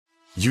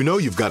You know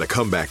you've got a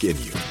comeback in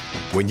you.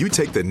 When you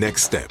take the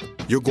next step,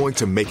 you're going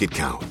to make it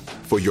count.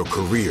 For your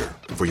career,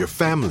 for your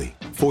family,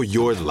 for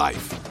your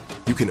life.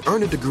 You can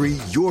earn a degree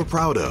you're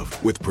proud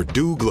of with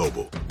Purdue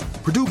Global.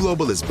 Purdue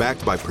Global is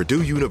backed by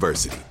Purdue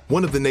University,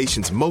 one of the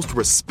nation's most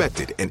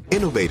respected and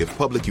innovative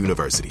public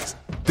universities.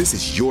 This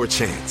is your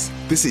chance.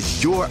 This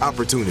is your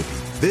opportunity.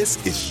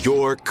 This is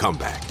your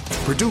comeback.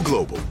 Purdue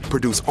Global,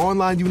 Purdue's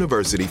online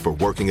university for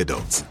working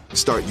adults.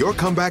 Start your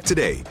comeback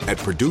today at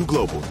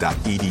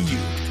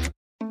purdueglobal.edu.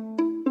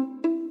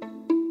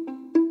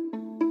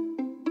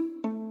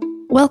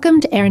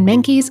 Welcome to Aaron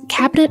Mahnke's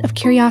Cabinet of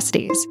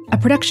Curiosities, a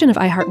production of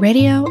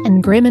iHeartRadio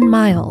and Grim and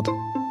Mild.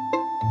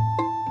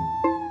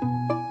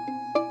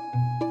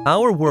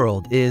 Our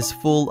world is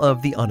full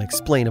of the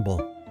unexplainable.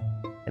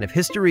 And if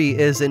history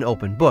is an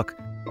open book,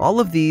 all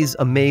of these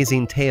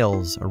amazing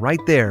tales are right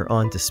there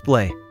on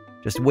display,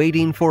 just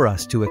waiting for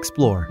us to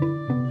explore.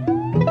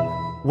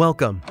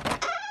 Welcome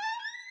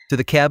to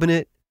the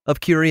Cabinet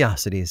of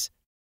Curiosities.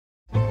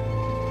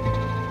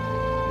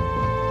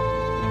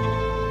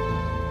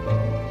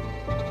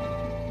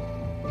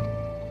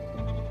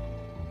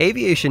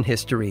 Aviation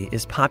history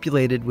is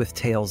populated with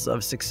tales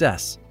of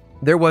success.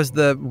 There was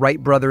the Wright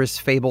brothers'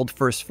 fabled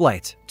first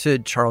flight to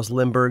Charles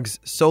Lindbergh's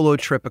solo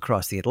trip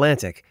across the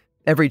Atlantic.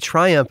 Every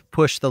triumph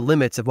pushed the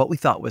limits of what we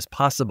thought was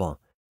possible.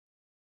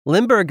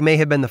 Lindbergh may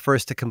have been the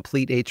first to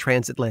complete a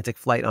transatlantic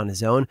flight on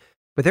his own,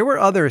 but there were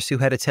others who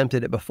had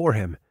attempted it before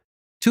him.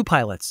 Two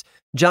pilots,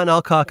 John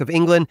Alcock of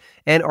England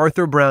and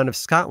Arthur Brown of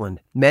Scotland,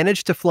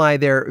 managed to fly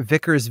their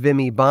Vickers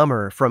Vimy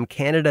bomber from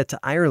Canada to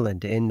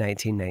Ireland in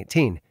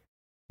 1919.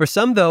 For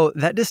some, though,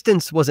 that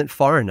distance wasn't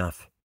far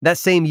enough. That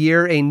same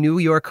year, a New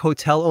York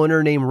hotel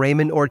owner named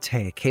Raymond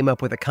Orte came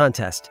up with a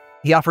contest.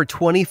 He offered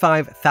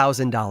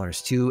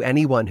 $25,000 to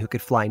anyone who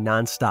could fly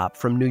nonstop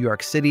from New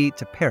York City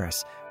to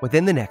Paris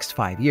within the next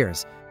 5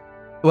 years.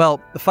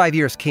 Well, the 5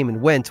 years came and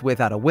went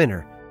without a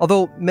winner,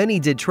 although many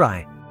did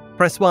try.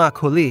 François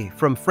Colli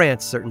from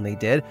France certainly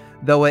did,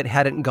 though it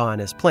hadn't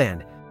gone as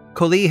planned.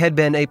 Colli had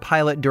been a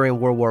pilot during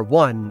World War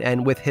I,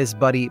 and with his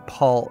buddy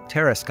Paul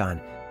Tarascon,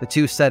 the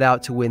two set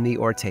out to win the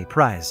Orte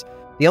Prize.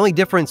 The only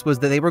difference was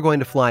that they were going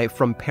to fly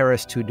from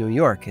Paris to New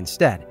York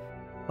instead.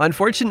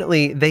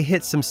 Unfortunately, they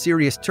hit some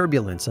serious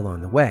turbulence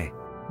along the way.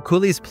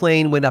 Colli's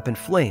plane went up in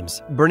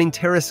flames, burning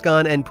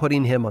Tarascon and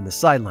putting him on the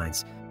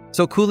sidelines.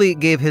 So Colli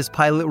gave his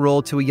pilot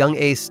role to a young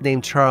ace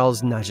named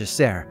Charles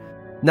Nagesser.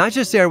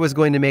 Nagesser was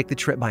going to make the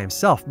trip by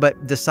himself,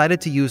 but decided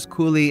to use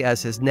Colli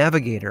as his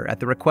navigator at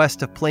the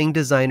request of plane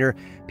designer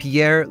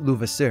Pierre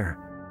Levasseur.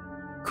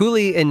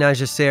 Colli and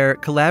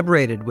Nagesser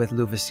collaborated with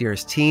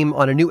Levasseurs' team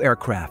on a new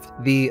aircraft,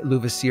 the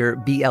Levasseur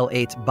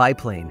BL-8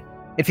 biplane.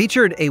 It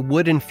featured a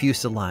wooden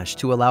fuselage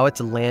to allow it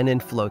to land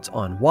and float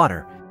on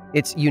water.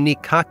 Its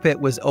unique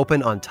cockpit was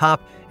open on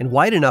top and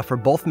wide enough for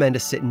both men to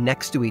sit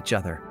next to each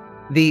other.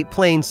 The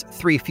plane's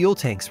 3 fuel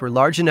tanks were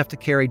large enough to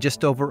carry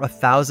just over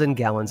 1,000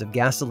 gallons of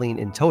gasoline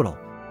in total,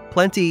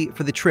 plenty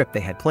for the trip they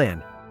had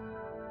planned.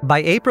 By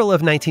April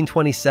of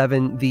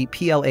 1927, the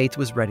PL-8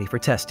 was ready for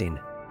testing.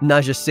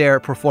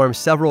 Nagesser performed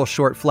several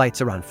short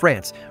flights around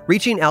France,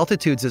 reaching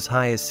altitudes as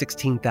high as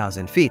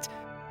 16,000 feet.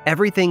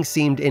 Everything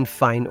seemed in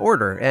fine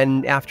order,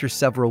 and after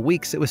several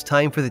weeks, it was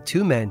time for the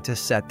two men to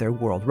set their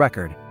world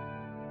record.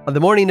 On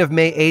the morning of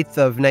May 8th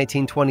of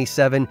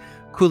 1927,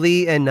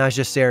 Colli and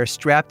Nagesser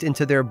strapped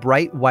into their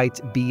bright white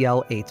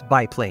BL-8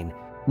 biplane,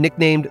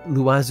 nicknamed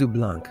L'Oiseau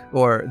Blanc,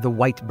 or the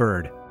White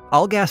Bird,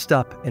 all gassed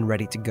up and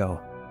ready to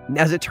go.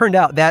 As it turned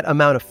out, that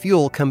amount of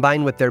fuel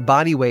combined with their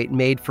body weight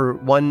made for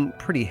one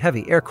pretty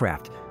heavy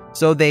aircraft.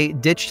 So they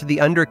ditched the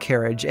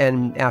undercarriage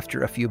and,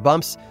 after a few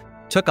bumps,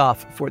 took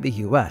off for the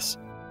U.S.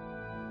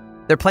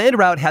 Their planned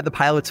route had the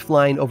pilots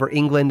flying over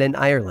England and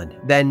Ireland,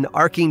 then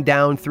arcing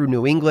down through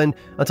New England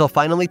until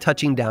finally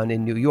touching down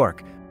in New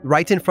York,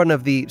 right in front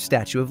of the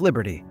Statue of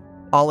Liberty.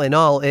 All in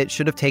all, it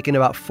should have taken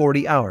about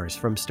 40 hours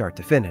from start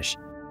to finish.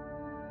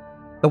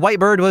 The White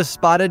Bird was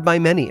spotted by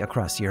many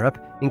across Europe,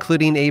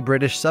 including a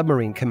British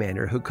submarine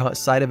commander who caught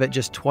sight of it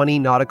just 20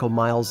 nautical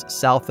miles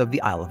south of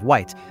the Isle of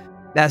Wight.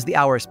 As the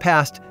hours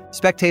passed,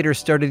 spectators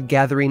started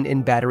gathering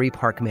in Battery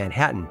Park,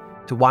 Manhattan,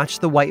 to watch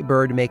the White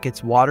Bird make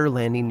its water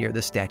landing near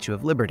the Statue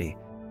of Liberty.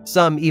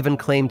 Some even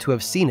claimed to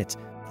have seen it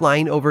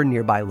flying over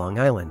nearby Long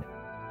Island.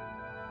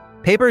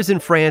 Papers in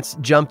France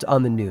jumped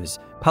on the news,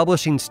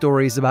 publishing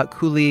stories about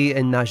Colli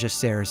and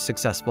Nagesser's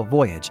successful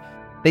voyage.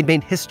 They'd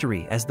made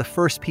history as the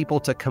first people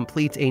to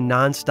complete a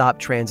non-stop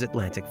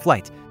transatlantic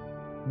flight.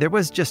 There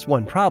was just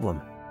one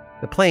problem.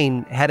 The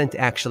plane hadn't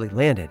actually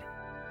landed.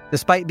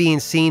 Despite being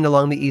seen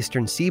along the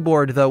eastern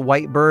seaboard, the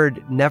White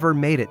Bird never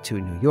made it to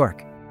New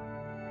York.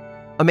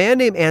 A man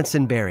named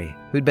Anson Berry,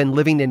 who'd been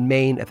living in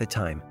Maine at the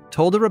time,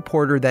 told a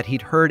reporter that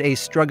he'd heard a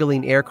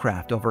struggling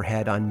aircraft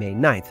overhead on May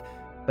 9th,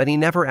 but he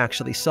never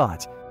actually saw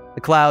it.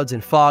 The clouds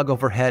and fog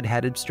overhead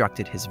had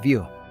obstructed his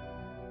view.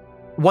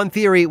 One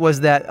theory was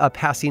that a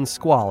passing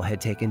squall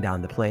had taken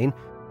down the plane,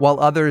 while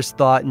others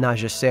thought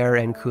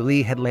Nagesser and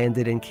Colli had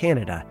landed in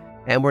Canada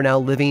and were now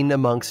living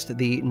amongst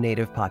the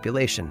native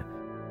population.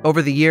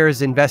 Over the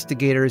years,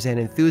 investigators and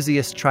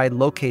enthusiasts tried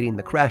locating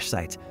the crash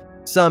site.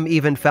 Some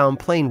even found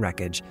plane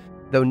wreckage,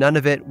 though none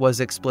of it was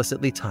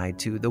explicitly tied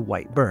to the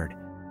White Bird.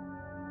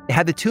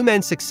 Had the two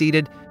men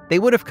succeeded, they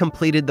would have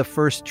completed the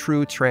first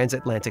true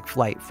transatlantic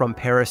flight from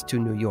Paris to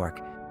New York,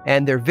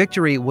 and their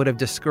victory would have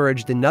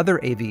discouraged another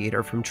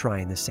aviator from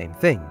trying the same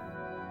thing.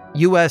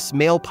 U.S.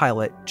 male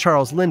pilot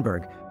Charles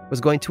Lindbergh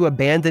was going to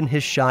abandon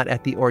his shot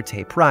at the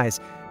Orte Prize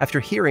after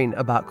hearing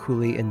about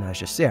Cooley and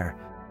Najacer.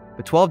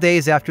 But 12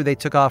 days after they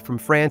took off from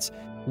France,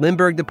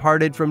 Lindbergh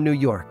departed from New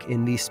York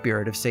in the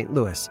Spirit of St.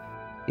 Louis.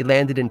 He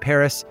landed in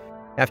Paris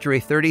after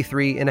a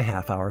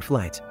 33.5-hour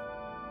flight.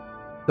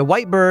 The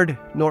White Bird,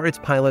 nor its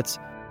pilots,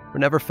 were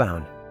never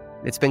found.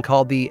 It's been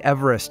called the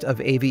Everest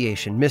of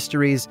aviation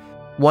mysteries,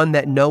 one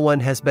that no one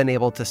has been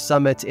able to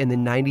summit in the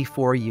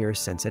 94 years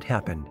since it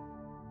happened.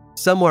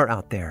 Somewhere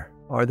out there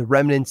are the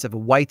remnants of a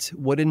white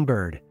wooden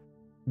bird,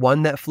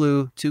 one that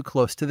flew too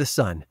close to the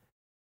sun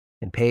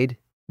and paid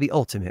the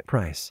ultimate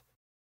price.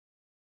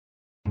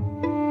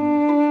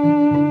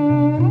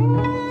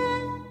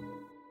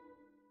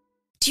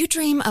 Do you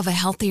dream of a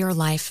healthier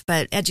life,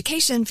 but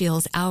education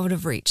feels out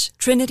of reach?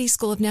 Trinity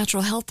School of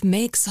Natural Health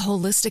makes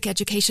holistic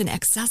education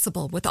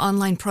accessible with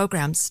online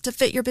programs to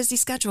fit your busy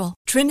schedule.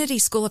 Trinity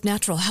School of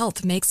Natural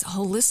Health makes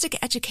holistic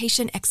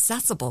education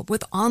accessible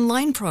with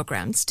online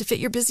programs to fit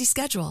your busy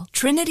schedule.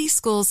 Trinity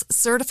School's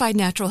Certified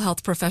Natural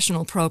Health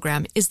Professional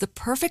Program is the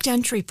perfect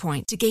entry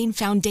point to gain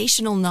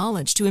foundational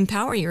knowledge to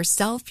empower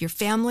yourself, your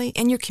family,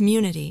 and your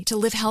community to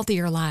live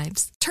healthier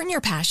lives. Turn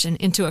your passion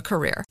into a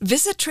career.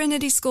 Visit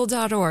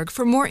trinityschool.org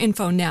for more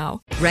info now.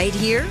 Right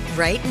here,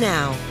 right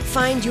now.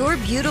 Find your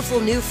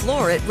beautiful new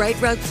floor at Right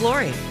Rug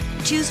Flooring.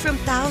 Choose from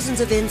thousands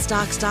of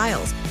in-stock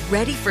styles,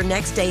 ready for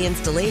next day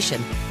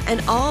installation,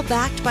 and all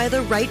backed by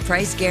the right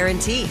price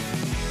guarantee.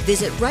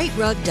 Visit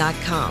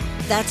rightrug.com.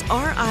 That's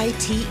RITERUG.com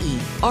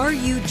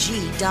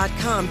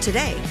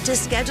today to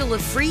schedule a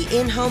free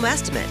in-home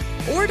estimate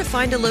or to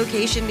find a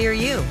location near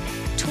you.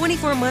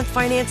 24-month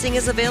financing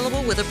is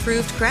available with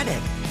approved credit.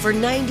 For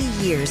 90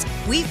 years,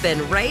 we've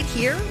been right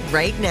here,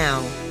 right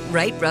now.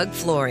 Right Rug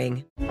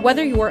Flooring.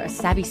 Whether you're a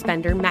savvy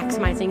spender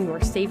maximizing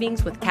your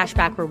savings with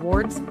cashback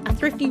rewards, a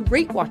thrifty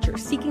rate watcher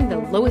seeking the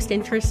lowest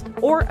interest,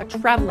 or a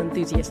travel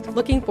enthusiast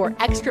looking for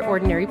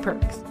extraordinary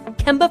perks,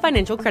 Kemba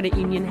Financial Credit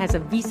Union has a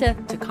visa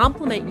to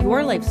complement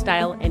your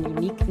lifestyle and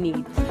unique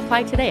needs.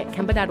 Apply today at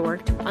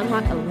Kemba.org to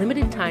unlock a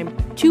limited-time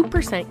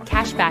 2%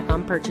 cash back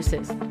on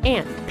purchases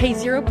and pay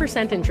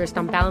 0% interest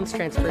on balance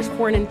transfers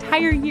for an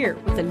entire year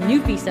with a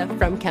new visa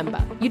from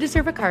Kemba. You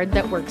deserve a card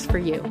that works for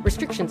you.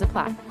 Restrictions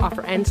apply.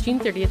 Offer ends June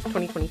 30th,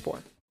 2024.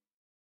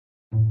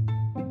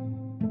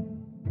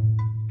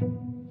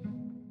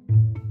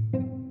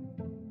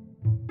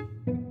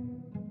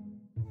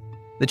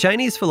 The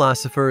Chinese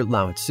philosopher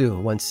Lao Tzu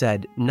once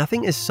said,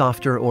 "Nothing is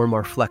softer or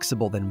more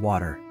flexible than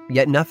water,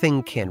 yet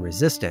nothing can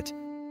resist it."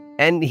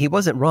 And he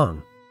wasn't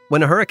wrong.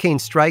 When a hurricane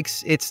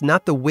strikes, it's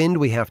not the wind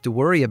we have to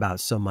worry about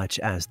so much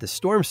as the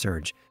storm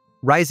surge.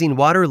 Rising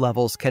water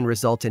levels can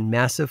result in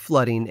massive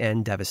flooding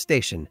and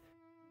devastation.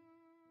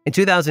 In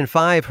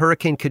 2005,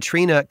 Hurricane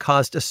Katrina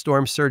caused a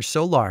storm surge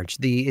so large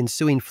the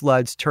ensuing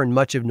floods turned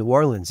much of New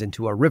Orleans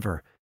into a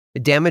river.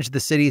 It damaged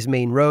the city's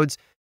main roads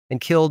and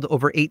killed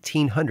over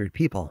 1,800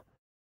 people.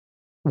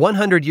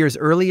 100 years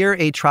earlier,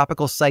 a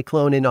tropical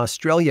cyclone in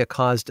Australia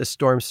caused a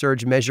storm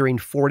surge measuring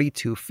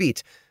 42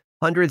 feet.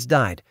 Hundreds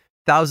died.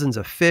 Thousands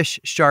of fish,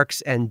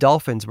 sharks, and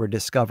dolphins were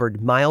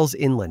discovered miles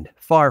inland,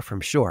 far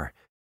from shore.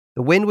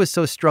 The wind was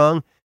so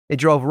strong, it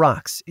drove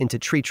rocks into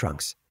tree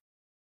trunks.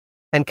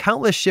 And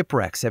countless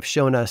shipwrecks have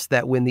shown us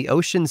that when the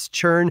oceans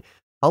churn,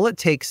 all it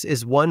takes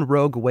is one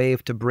rogue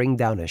wave to bring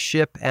down a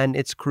ship and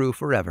its crew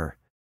forever.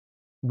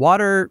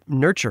 Water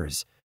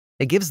nurtures.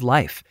 It gives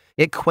life.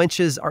 It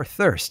quenches our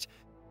thirst.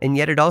 And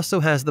yet it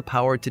also has the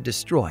power to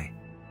destroy,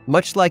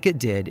 much like it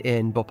did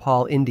in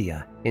Bhopal,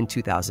 India in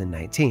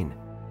 2019.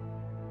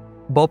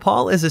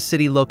 Bhopal is a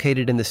city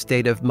located in the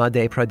state of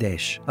Madhya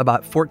Pradesh,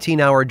 about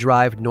 14-hour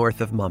drive north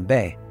of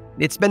Mumbai.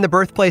 It's been the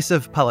birthplace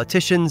of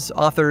politicians,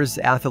 authors,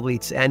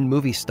 athletes, and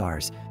movie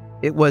stars.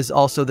 It was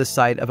also the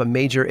site of a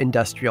major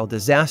industrial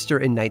disaster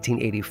in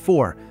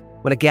 1984,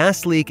 when a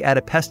gas leak at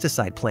a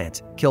pesticide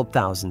plant killed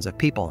thousands of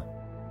people.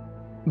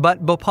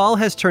 But Bhopal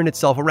has turned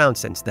itself around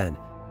since then.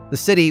 The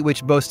city,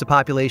 which boasts a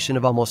population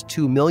of almost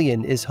 2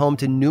 million, is home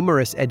to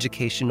numerous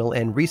educational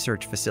and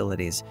research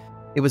facilities.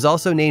 It was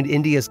also named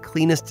India's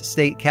cleanest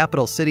state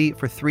capital city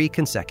for 3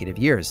 consecutive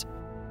years.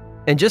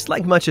 And just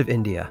like much of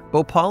India,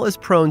 Bhopal is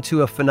prone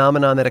to a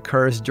phenomenon that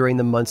occurs during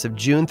the months of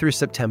June through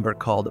September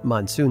called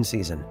monsoon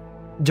season.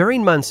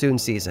 During monsoon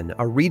season,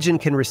 a region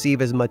can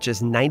receive as much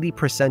as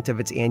 90% of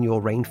its annual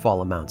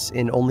rainfall amounts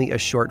in only a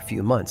short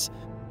few months.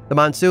 The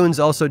monsoons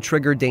also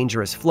trigger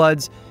dangerous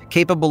floods,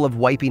 capable of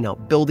wiping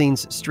out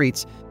buildings,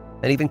 streets,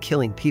 and even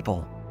killing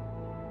people.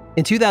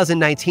 In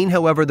 2019,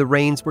 however, the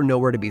rains were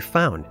nowhere to be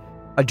found.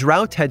 A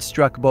drought had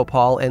struck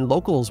Bhopal and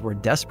locals were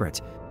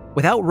desperate.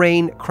 Without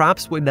rain,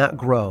 crops would not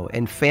grow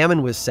and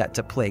famine was set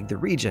to plague the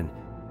region.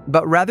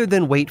 But rather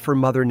than wait for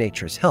Mother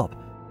Nature's help,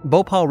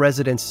 Bhopal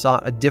residents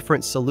sought a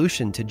different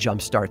solution to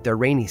jumpstart their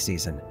rainy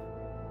season.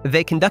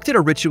 They conducted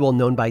a ritual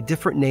known by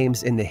different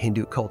names in the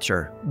Hindu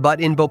culture, but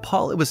in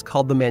Bhopal it was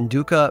called the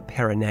Manduka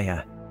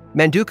Parineya.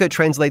 Manduka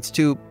translates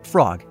to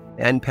frog,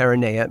 and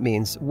Parineya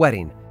means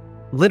wedding.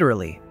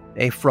 Literally,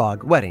 a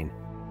frog wedding.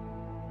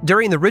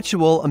 During the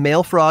ritual, a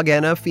male frog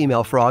and a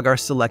female frog are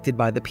selected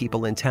by the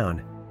people in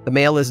town. The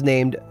male is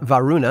named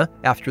Varuna,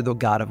 after the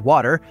god of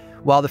water,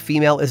 while the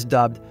female is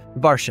dubbed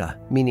Varsha,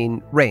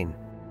 meaning rain.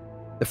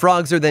 The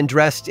frogs are then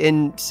dressed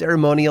in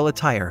ceremonial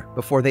attire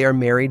before they are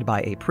married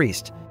by a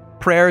priest.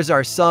 Prayers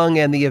are sung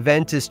and the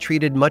event is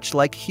treated much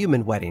like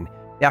human wedding,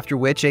 after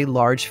which a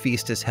large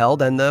feast is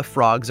held and the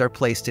frogs are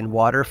placed in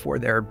water for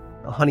their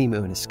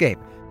honeymoon escape.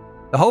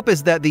 The hope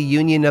is that the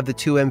union of the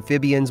two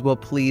amphibians will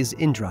please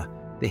Indra,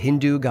 the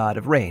Hindu god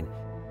of rain,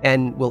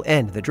 and will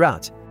end the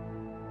drought.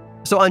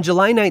 So on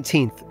July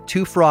 19th,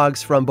 two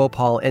frogs from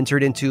Bhopal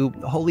entered into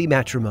holy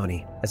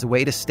matrimony as a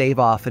way to stave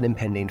off an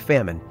impending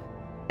famine.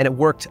 And it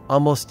worked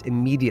almost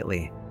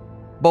immediately.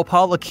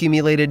 Bhopal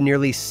accumulated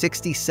nearly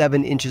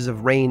 67 inches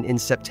of rain in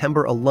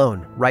September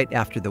alone, right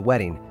after the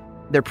wedding.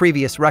 Their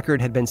previous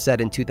record had been set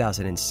in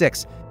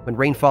 2006, when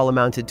rainfall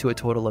amounted to a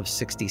total of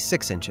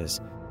 66 inches.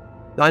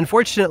 Now,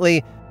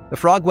 unfortunately, the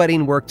frog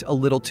wedding worked a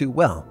little too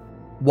well.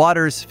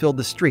 Waters filled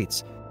the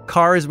streets,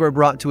 cars were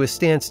brought to a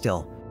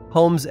standstill,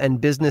 homes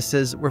and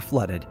businesses were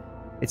flooded.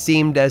 It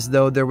seemed as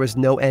though there was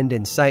no end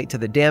in sight to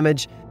the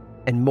damage,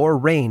 and more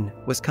rain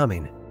was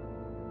coming.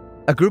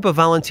 A group of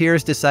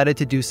volunteers decided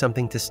to do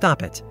something to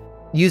stop it.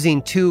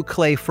 Using two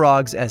clay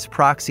frogs as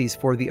proxies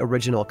for the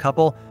original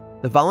couple,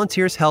 the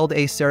volunteers held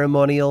a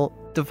ceremonial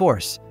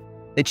divorce.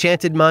 They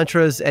chanted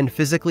mantras and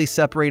physically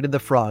separated the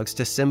frogs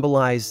to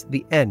symbolize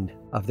the end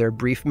of their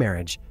brief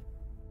marriage.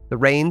 The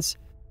rains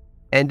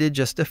ended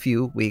just a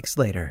few weeks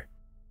later.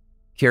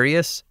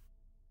 Curious?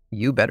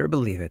 You better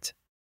believe it.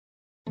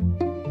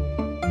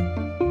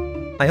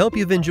 I hope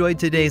you've enjoyed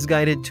today's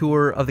guided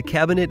tour of the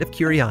Cabinet of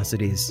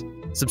Curiosities.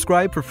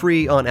 Subscribe for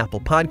free on Apple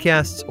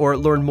Podcasts or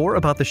learn more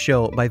about the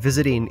show by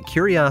visiting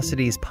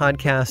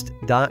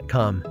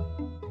curiositiespodcast.com.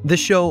 This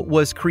show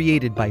was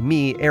created by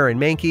me, Aaron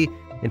Mahnke,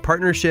 in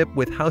partnership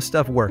with How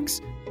Stuff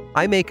Works.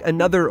 I make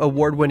another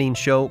award-winning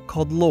show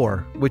called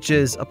Lore, which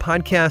is a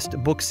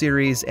podcast, book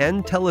series,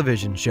 and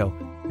television show,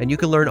 and you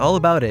can learn all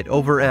about it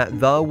over at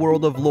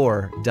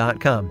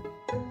theworldoflore.com.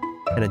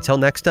 And until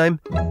next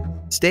time,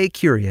 stay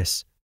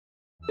curious.